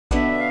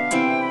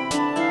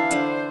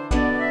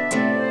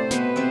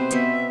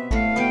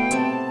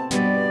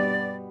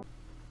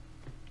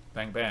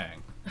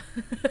bang,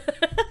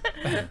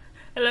 bang.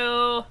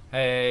 Hello.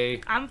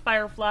 Hey. I'm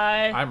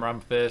Firefly. I'm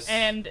Rumfus.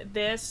 And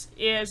this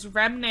is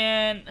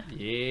Remnant.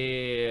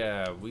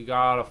 Yeah, we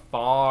got a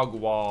fog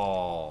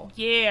wall.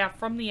 Yeah,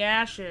 from the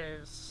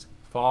ashes.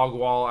 Fog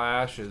wall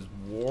ashes.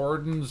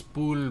 Warden's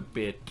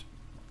pulpit.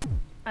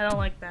 I don't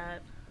like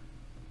that.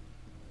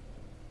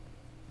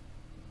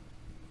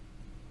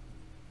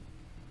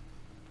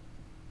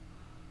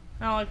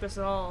 I don't like this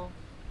at all.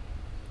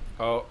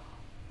 Oh.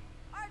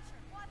 Archer,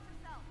 watch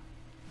yourself.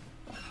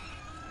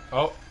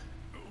 Oh.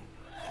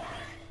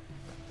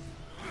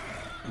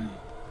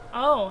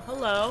 Oh,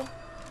 hello.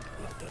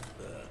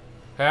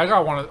 Hey, I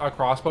got a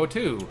crossbow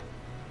too.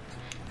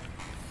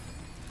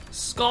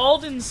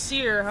 Scald and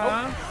Sear,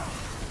 huh?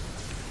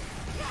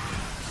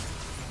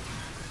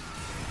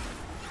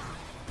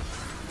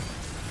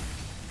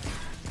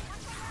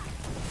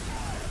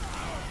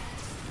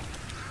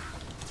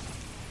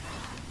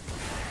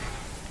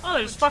 Oh,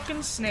 there's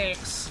fucking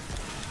snakes.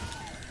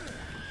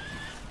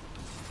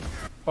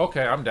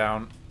 Okay, I'm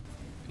down.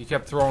 He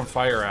kept throwing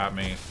fire at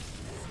me.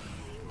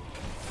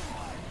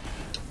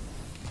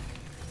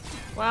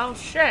 Well,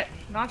 shit.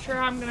 Not sure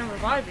how I'm gonna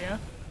revive you.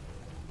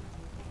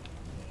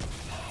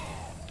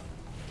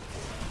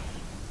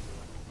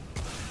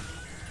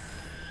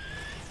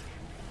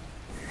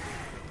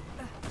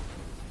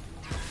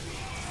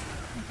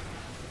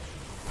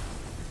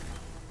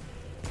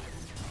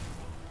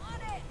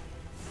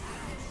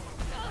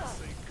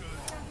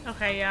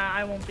 Okay, yeah,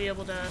 I won't be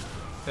able to...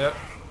 Yep.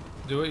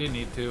 Do what you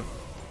need to.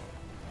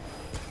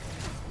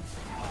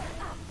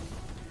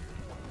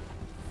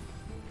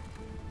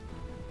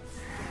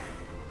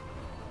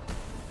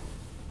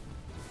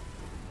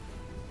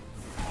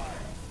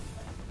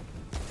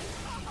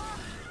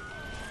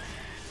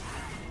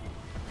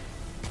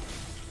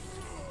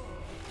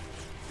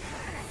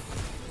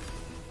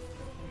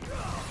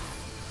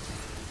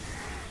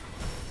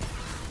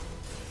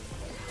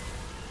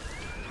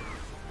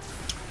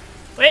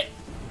 Wait!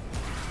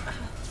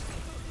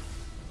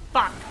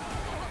 Fuck.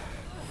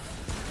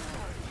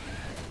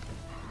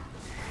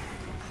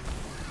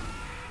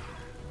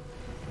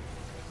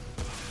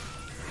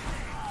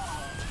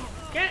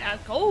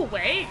 Go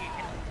away!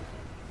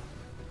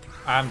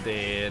 I'm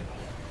dead.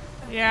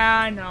 Yeah,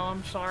 I know,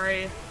 I'm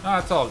sorry. No,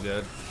 it's all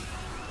good.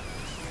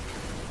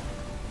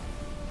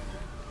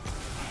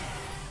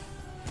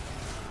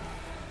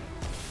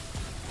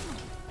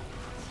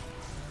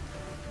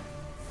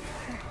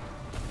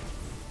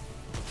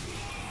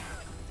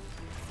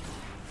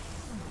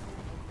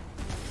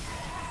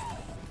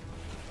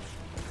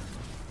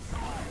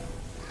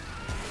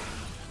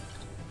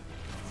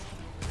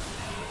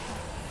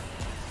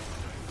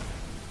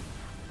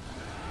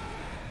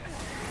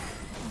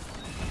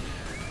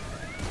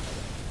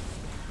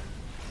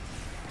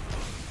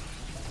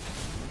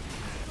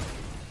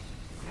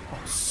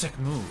 Oh, sick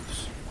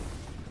moves.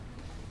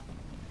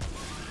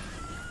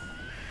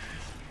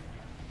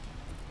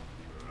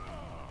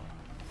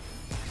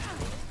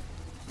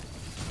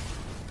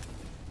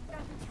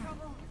 Got in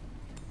trouble.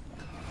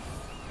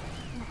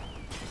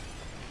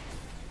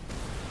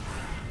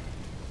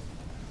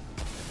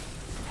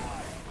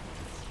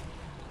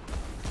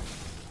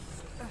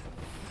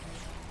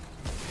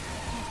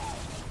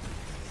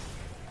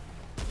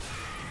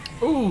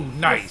 Ooh,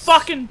 nice.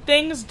 Fucking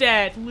thing's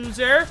dead,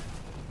 loser.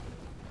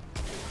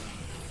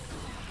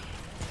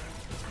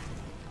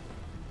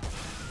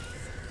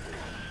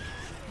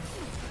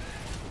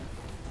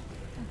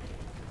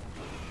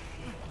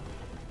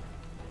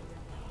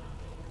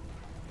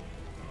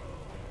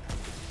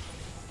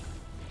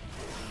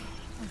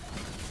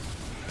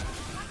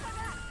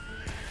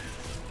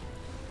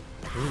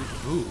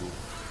 Ooh.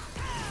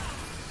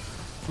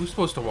 Who's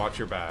supposed to watch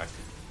your back?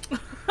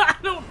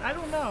 I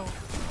don't know.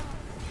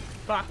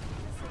 Fuck.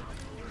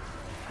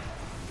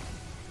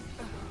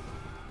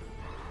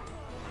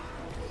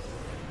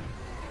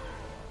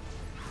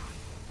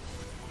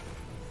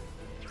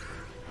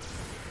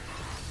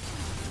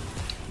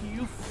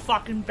 You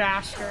fucking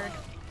bastard.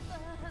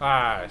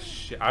 Ah,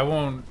 shit. I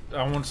won't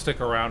stick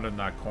around in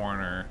that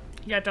corner.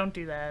 Yeah, don't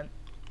do that.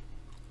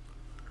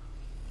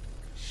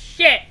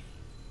 Shit!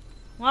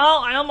 Well,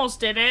 I almost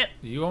did it.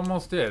 You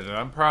almost did, and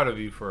I'm proud of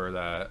you for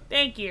that.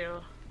 Thank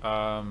you.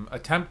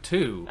 Attempt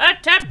 2.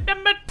 Attempt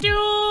number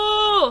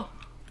 2!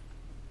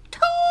 2!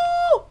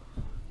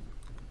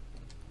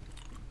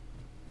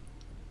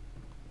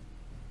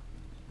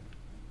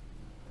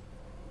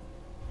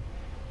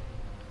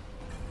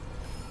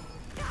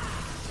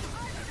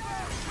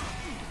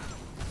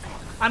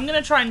 I'm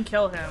gonna try and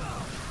kill him.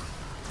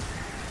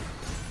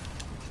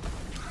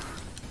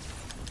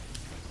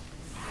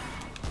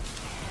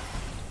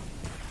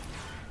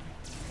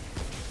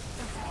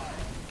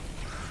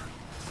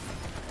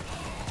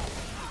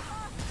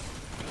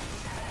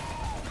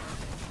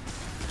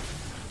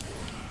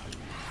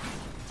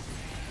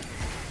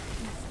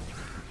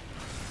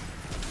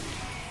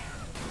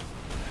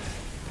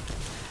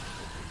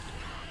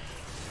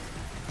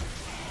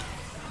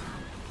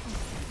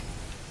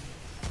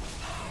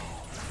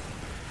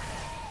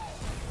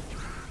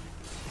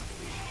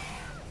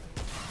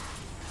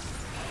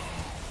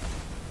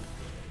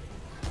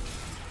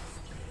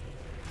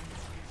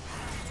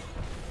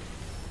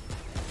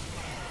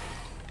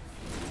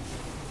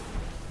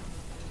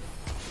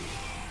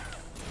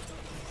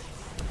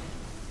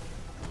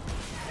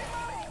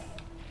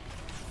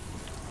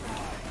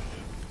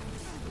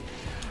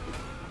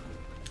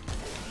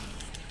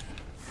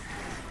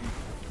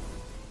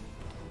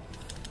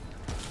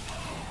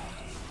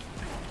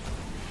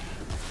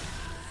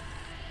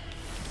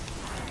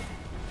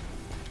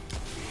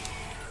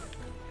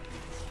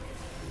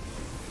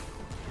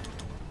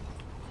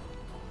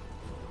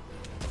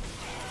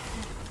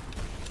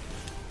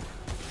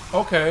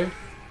 Okay.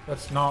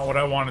 That's not what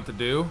I wanted to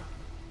do.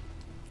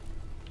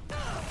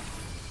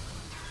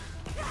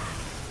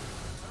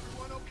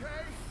 Everyone okay?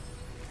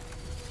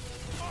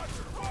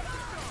 Archer, watch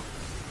yourself.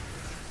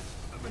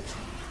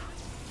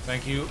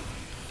 Thank you.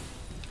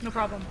 No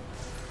problem.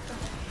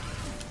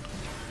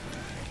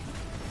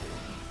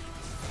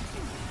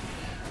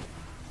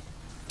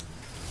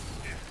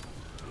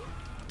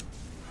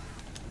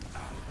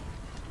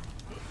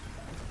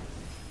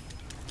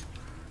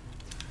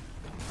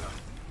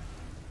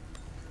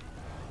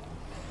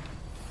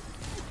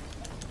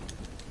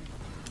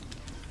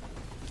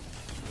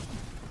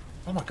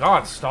 Oh my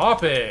god,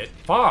 stop it!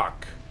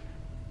 Fuck!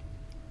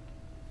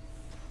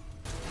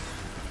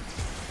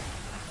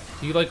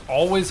 He, like,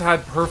 always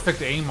had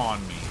perfect aim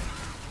on me.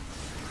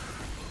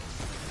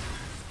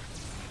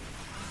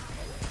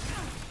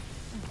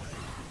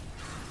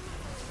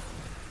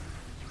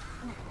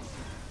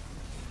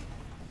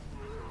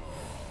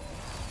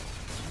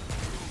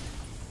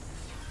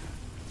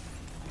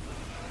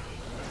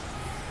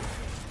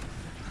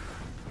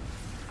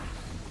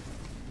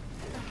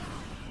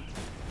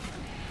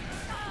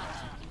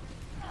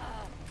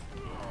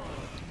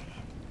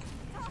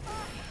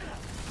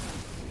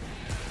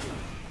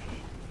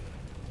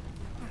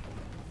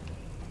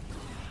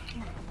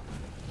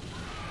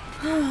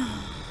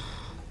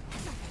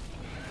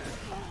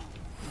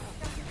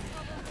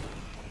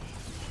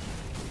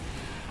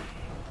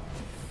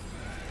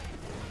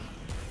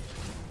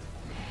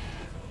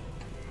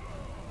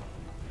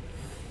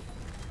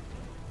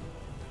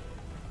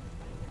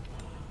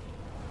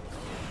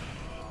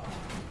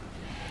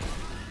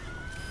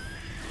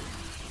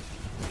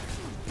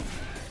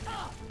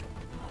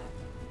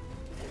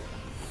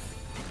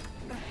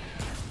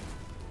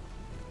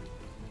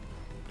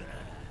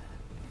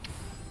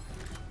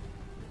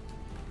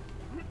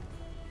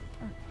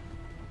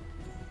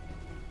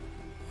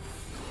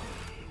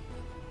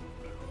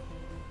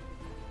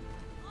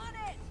 On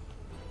it!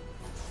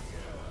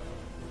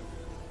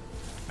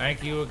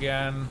 Thank you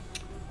again.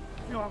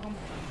 You're welcome.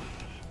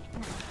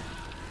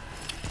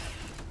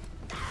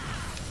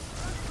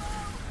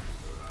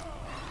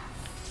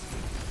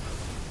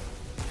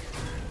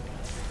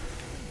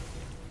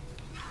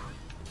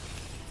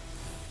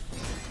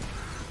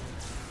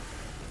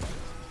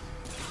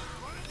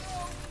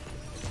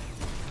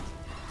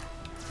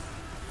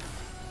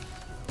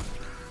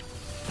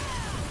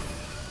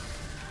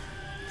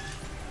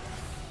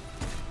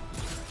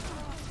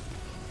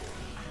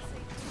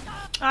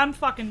 I'm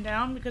fucking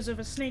down because if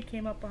a snake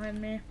came up behind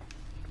me.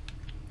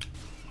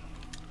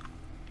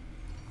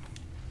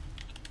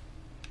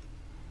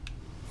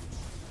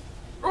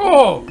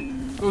 Oh!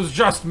 It was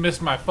just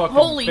missed my fucking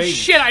Holy face.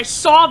 shit, I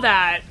saw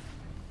that! I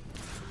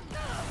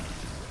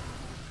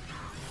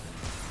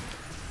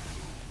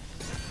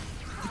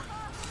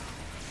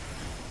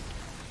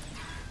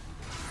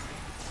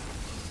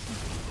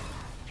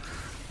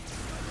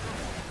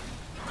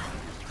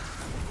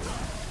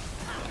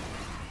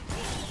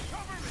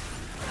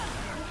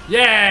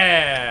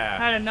Yeah!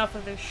 had enough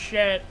of this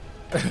shit.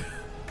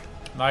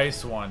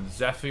 Nice one.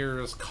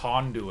 Zephyr's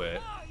Conduit.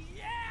 Oh,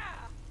 yeah!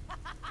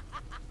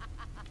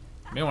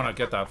 You may want to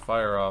get that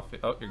fire off.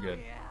 Oh, you're good.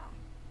 Yeah.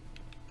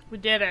 We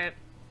did it.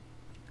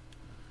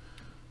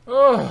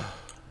 Ugh.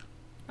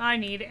 I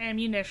need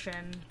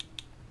ammunition.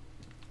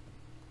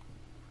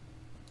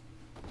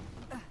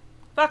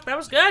 Fuck, that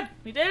was good.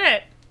 We did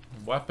it.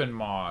 Weapon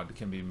mod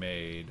can be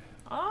made.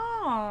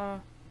 Oh.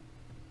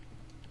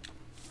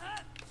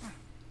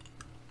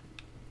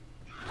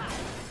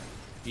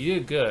 You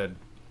did good.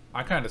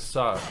 I kind of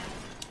suck.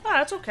 Oh,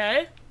 that's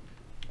okay.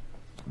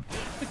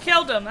 We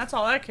killed him. That's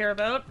all I care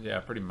about. Yeah,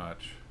 pretty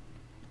much.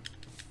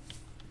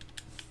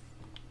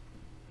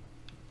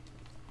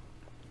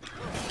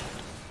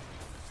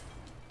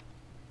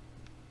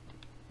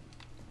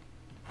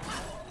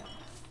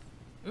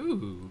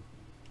 Ooh.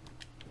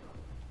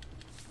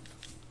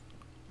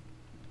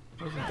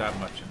 Wasn't that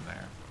much in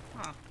there.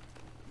 Huh.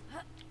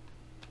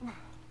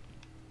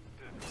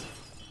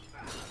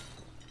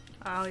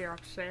 Oh, you're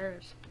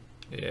upstairs.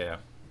 Yeah.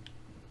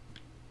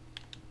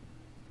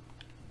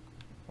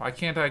 Why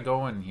can't I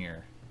go in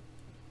here?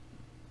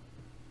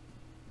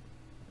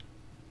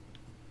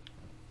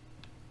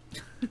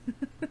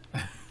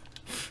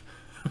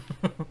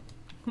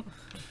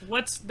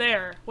 What's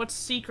there? What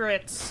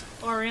secrets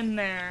are in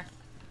there?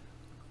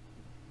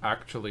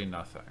 Actually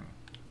nothing.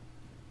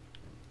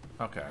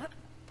 Okay.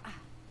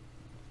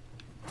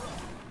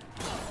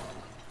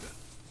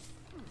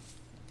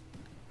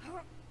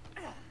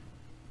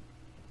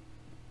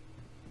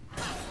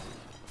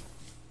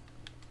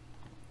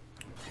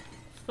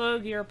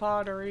 Fuggier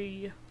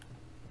pottery.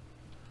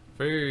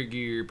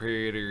 Figure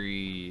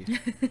pottery.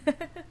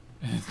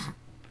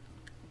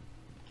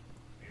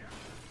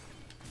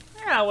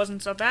 Yeah, it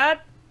wasn't so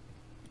bad.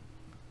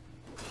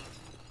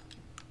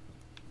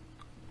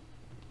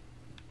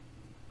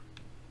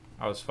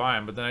 I was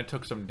fine, but then I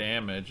took some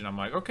damage, and I'm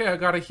like, okay, I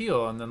gotta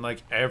heal. And then,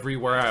 like,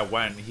 everywhere I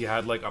went, he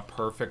had, like, a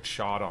perfect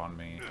shot on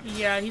me.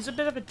 Yeah, he's a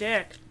bit of a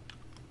dick.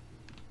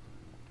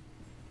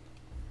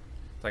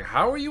 It's like,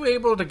 how are you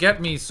able to get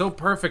me so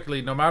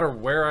perfectly no matter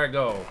where I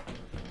go?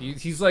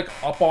 He's like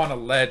up on a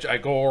ledge, I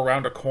go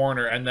around a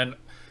corner, and then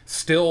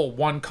still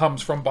one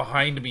comes from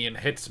behind me and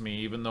hits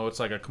me, even though it's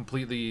like a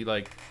completely,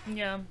 like,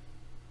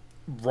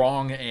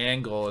 wrong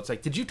angle. It's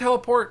like, did you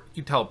teleport?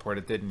 You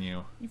teleported, didn't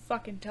you? You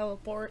fucking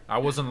teleport. I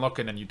wasn't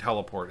looking and you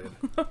teleported.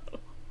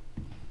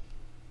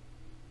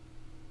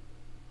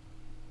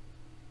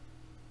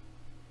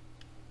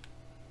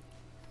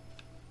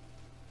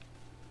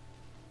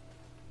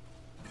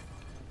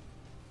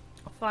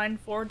 Find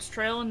Ford's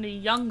trail in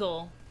the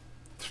jungle.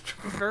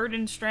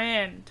 Verdant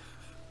Strand.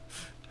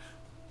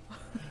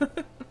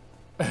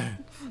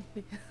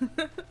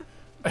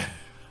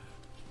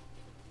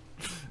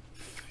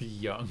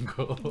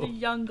 Jungle. The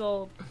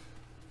jungle.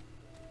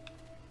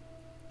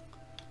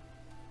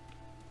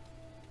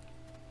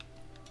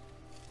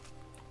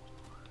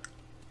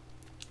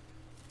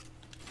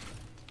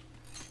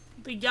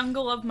 The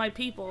jungle of my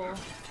people.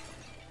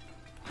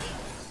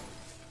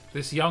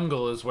 This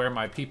jungle is where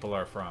my people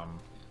are from.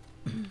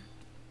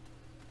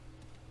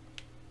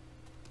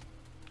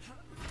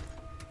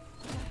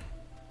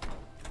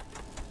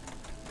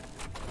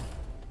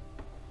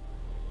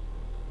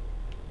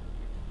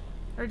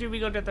 Or do we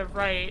go to the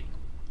right?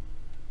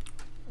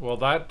 Well,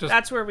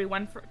 that's where we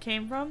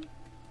came from?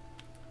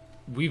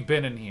 We've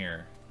been in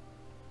here.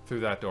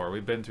 Through that door.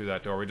 We've been through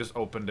that door. We just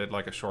opened it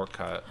like a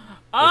shortcut.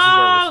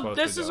 Oh,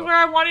 this is where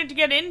I wanted to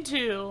get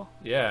into.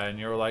 Yeah, and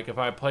you're like, if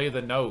I play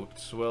the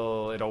notes,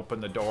 will it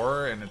open the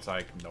door? And it's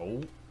like,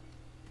 no.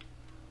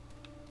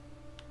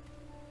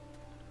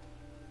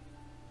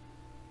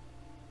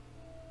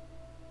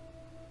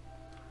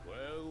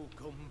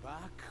 Welcome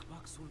back,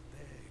 Maxultek.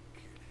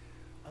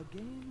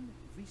 Again,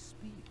 we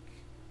speak.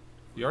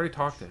 You already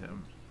talked to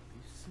him.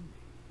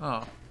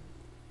 Oh.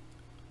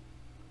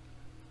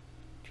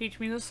 Teach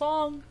me the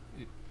song.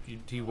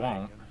 He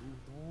won't.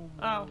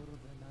 Oh.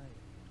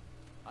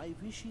 I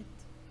wish it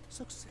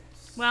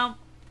success. Well,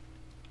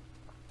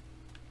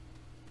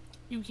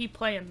 you keep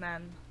playing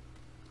then.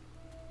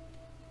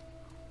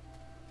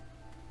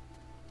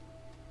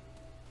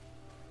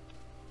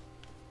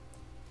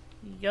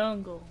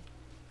 Jungle.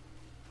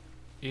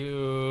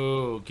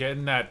 Ew,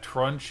 getting that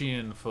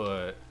truncheon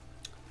foot.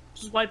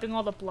 Just wiping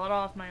all the blood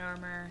off my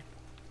armor.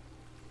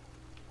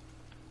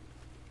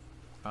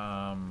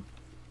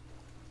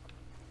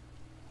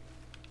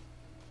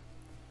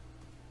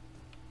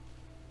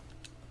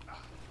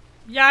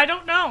 Yeah, I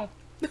don't know.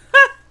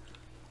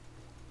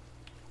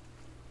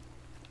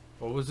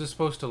 What was this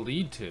supposed to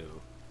lead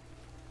to?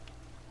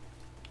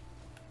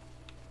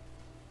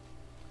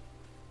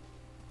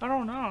 I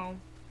don't know.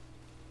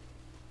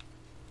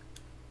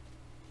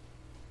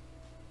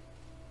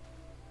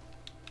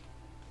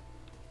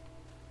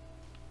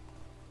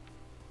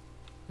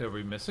 Are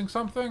we missing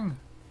something?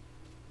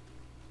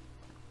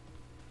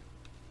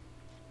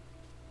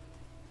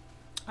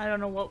 I don't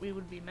know what we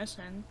would be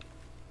missing.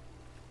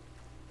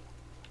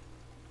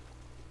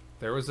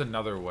 There was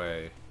another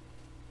way.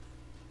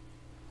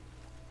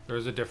 There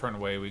was a different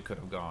way we could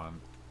have gone.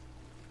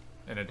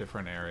 In a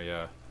different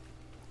area.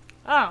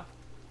 Oh.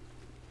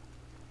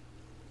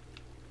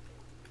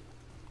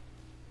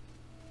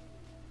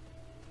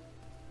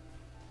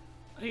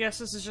 I guess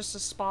this is just a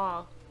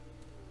spa.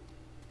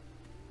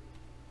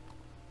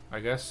 I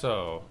guess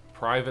so.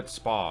 Private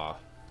spa.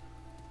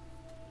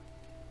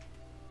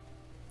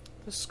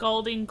 The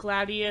Scalding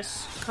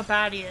Gladius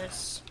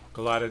Cabadius.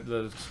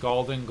 The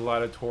Scalding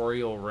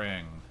Gladiatorial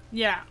Ring.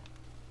 Yeah.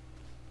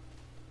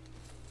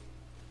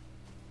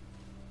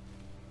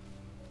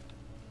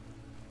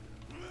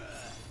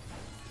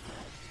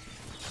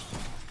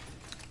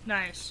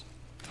 Nice.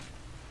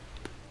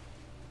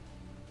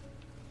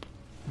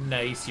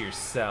 Nice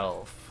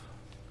yourself.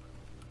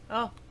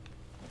 Oh.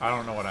 I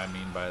don't know what I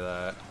mean by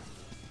that.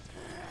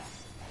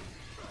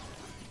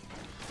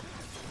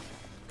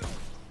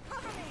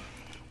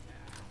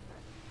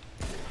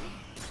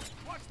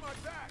 Watch my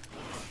back.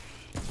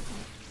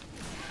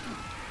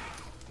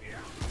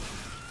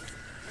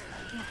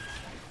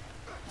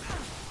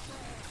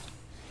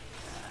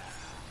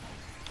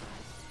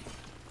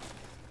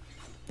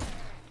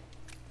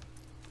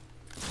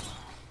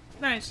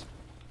 Nice.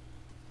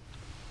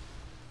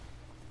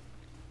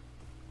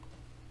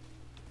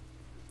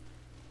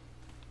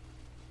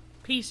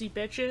 PC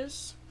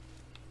bitches.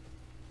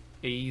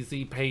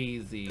 Easy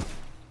peasy.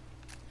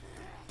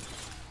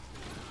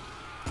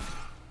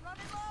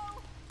 Running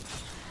low.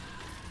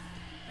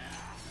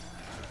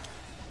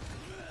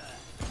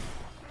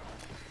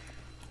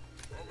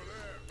 Over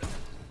there.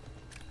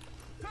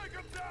 Take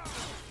him down.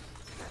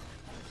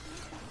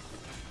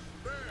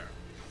 There.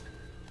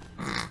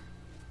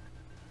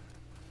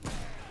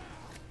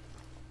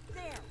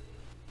 There.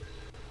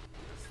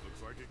 This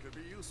looks like it could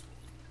be useful.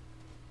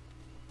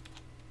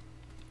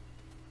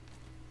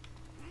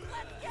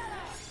 Let's get it.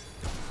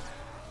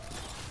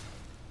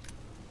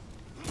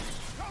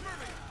 Cover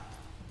me.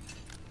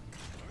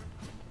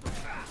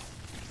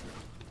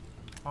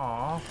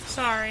 Aw.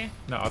 Sorry.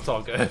 No, it's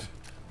all good.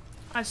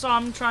 I saw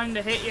him trying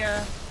to hit you,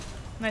 and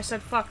I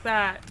said, fuck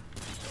that.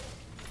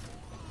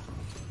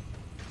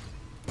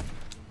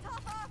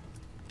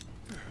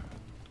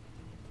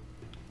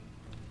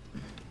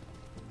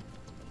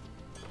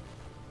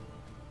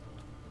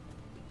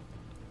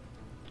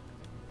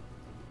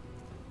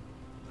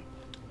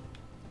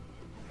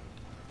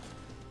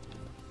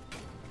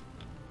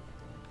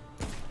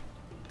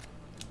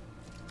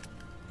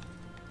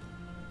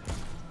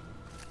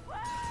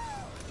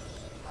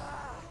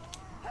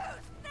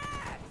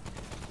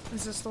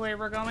 Is this the way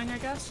we're going, I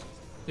guess?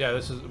 Yeah,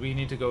 this is. We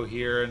need to go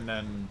here and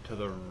then to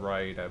the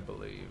right, I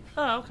believe.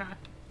 Oh, okay.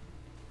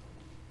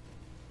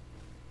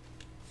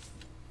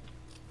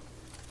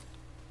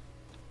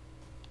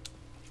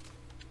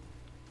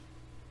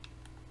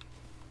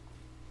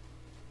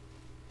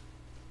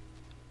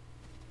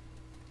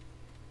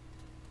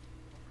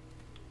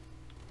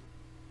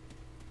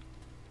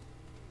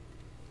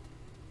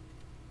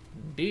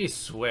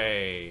 This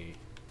way.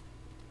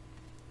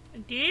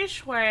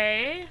 This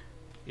way.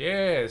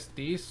 Yes,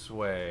 this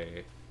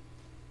way.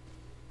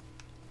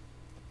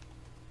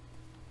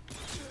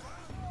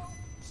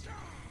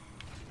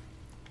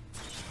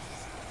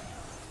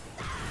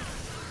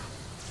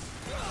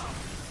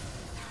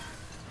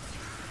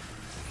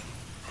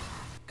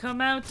 Come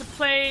out to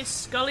play,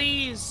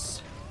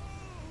 Scullies.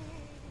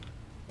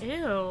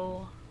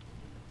 Ew.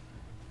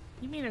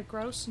 You made a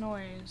gross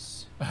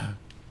noise.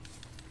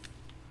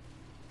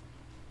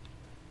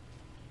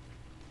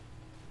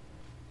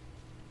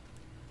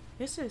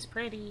 This is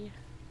pretty.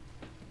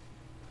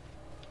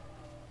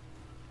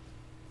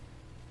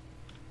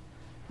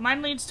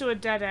 Mine leads to a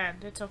dead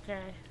end. It's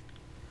okay.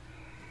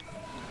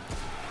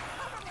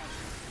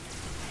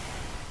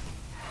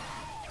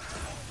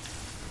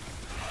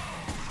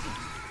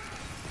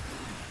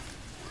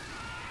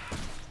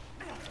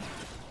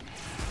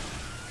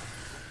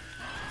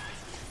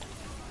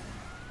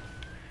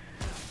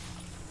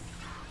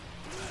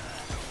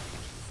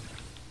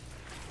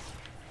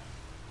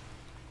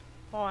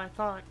 Oh, I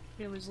thought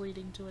it was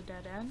leading to a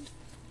dead end.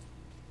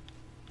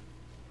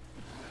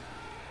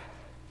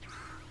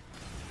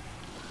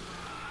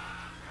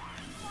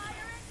 Fire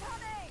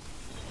incoming!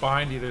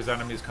 Behind you, there's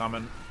enemies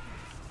coming.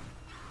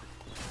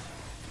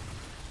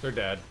 They're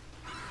dead.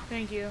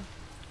 Thank you.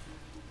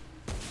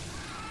 Do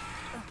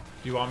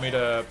you want me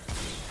to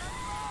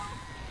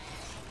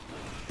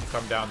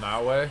come down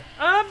that way?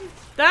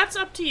 That's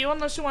up to you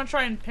unless you want to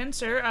try and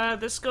pincer.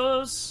 This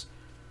goes...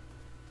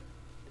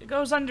 It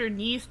goes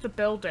underneath the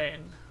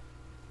building.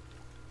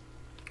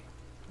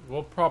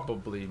 We'll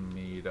probably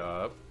meet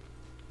up.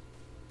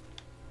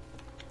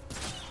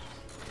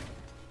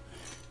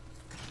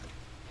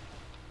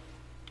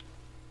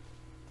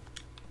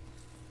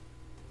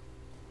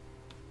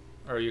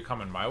 Are you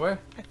coming my way?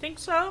 I think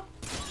so.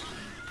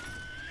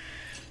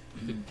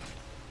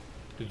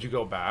 Did you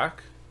go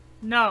back?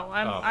 No,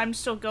 Oh. I'm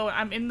still going.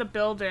 I'm in the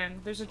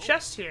building. There's a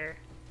chest here.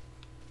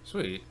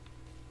 Sweet.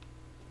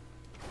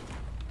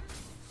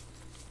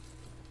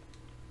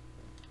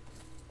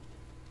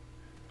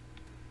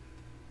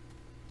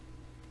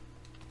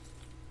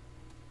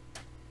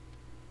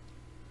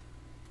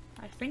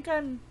 I think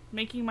I'm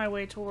making my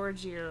way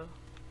towards you.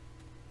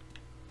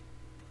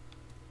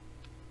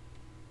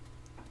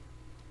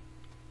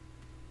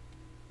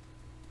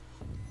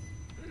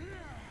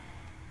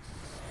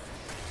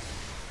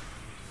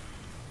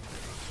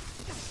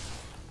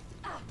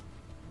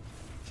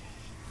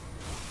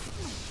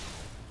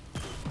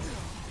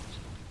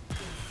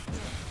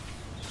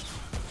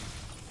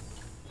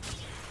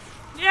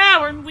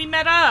 Yeah, we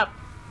met up.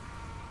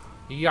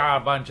 He got a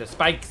bunch of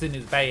spikes in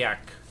his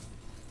back.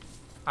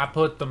 I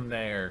put them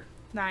there.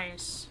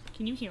 Nice.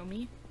 Can you heal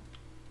me?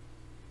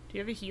 Do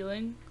you have a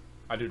healing?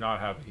 I do not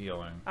have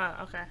healing.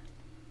 Okay.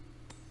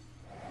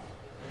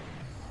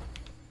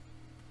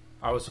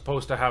 I was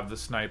supposed to have the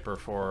sniper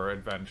for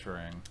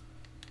adventuring,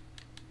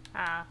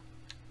 and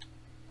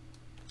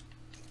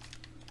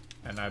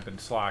I've been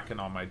slacking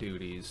on my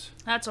duties.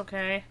 That's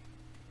okay.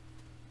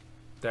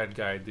 Dead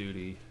guy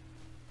duty.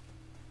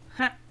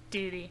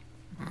 Duty.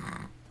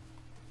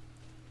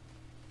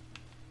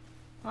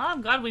 Well,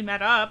 I'm glad we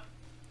met up.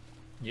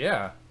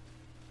 Yeah.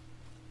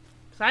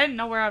 Because I didn't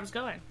know where I was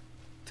going.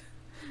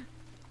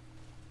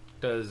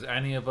 Does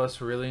any of us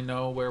really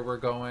know where we're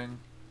going?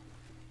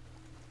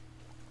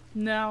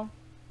 No.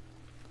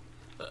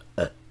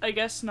 I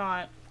guess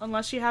not.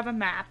 Unless you have a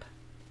map.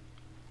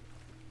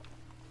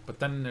 But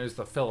then there's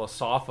the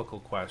philosophical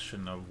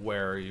question of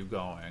where are you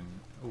going?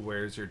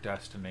 Where's your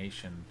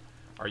destination?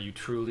 Are you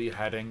truly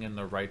heading in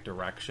the right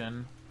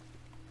direction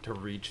to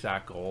reach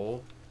that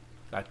goal?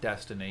 That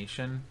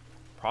destination?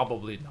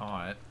 Probably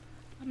not.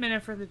 I'm in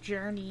it for the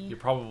journey. You're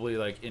probably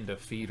like in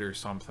defeat or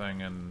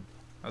something, and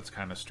that's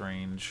kind of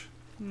strange.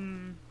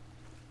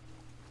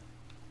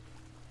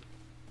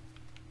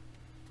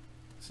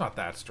 It's not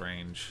that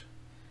strange.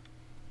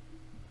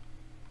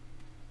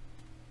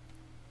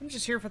 I'm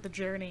just here for the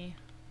journey.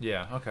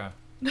 Yeah, okay.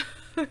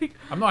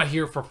 I'm not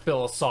here for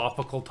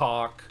philosophical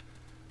talk.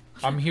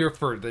 I'm here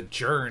for the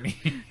journey.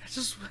 I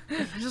just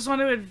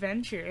want to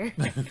adventure.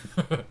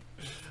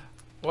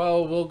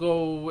 Well, we'll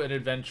go and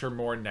adventure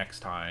more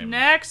next time.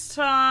 Next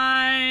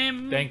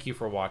time. Thank you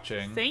for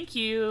watching. Thank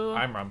you.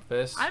 I'm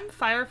Rumfus. I'm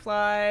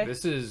Firefly.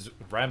 This is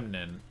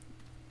Remnant.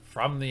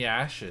 From the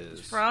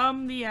Ashes.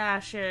 From the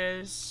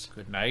ashes.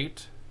 Good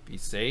night. Be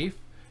safe.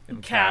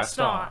 And Cast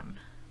on.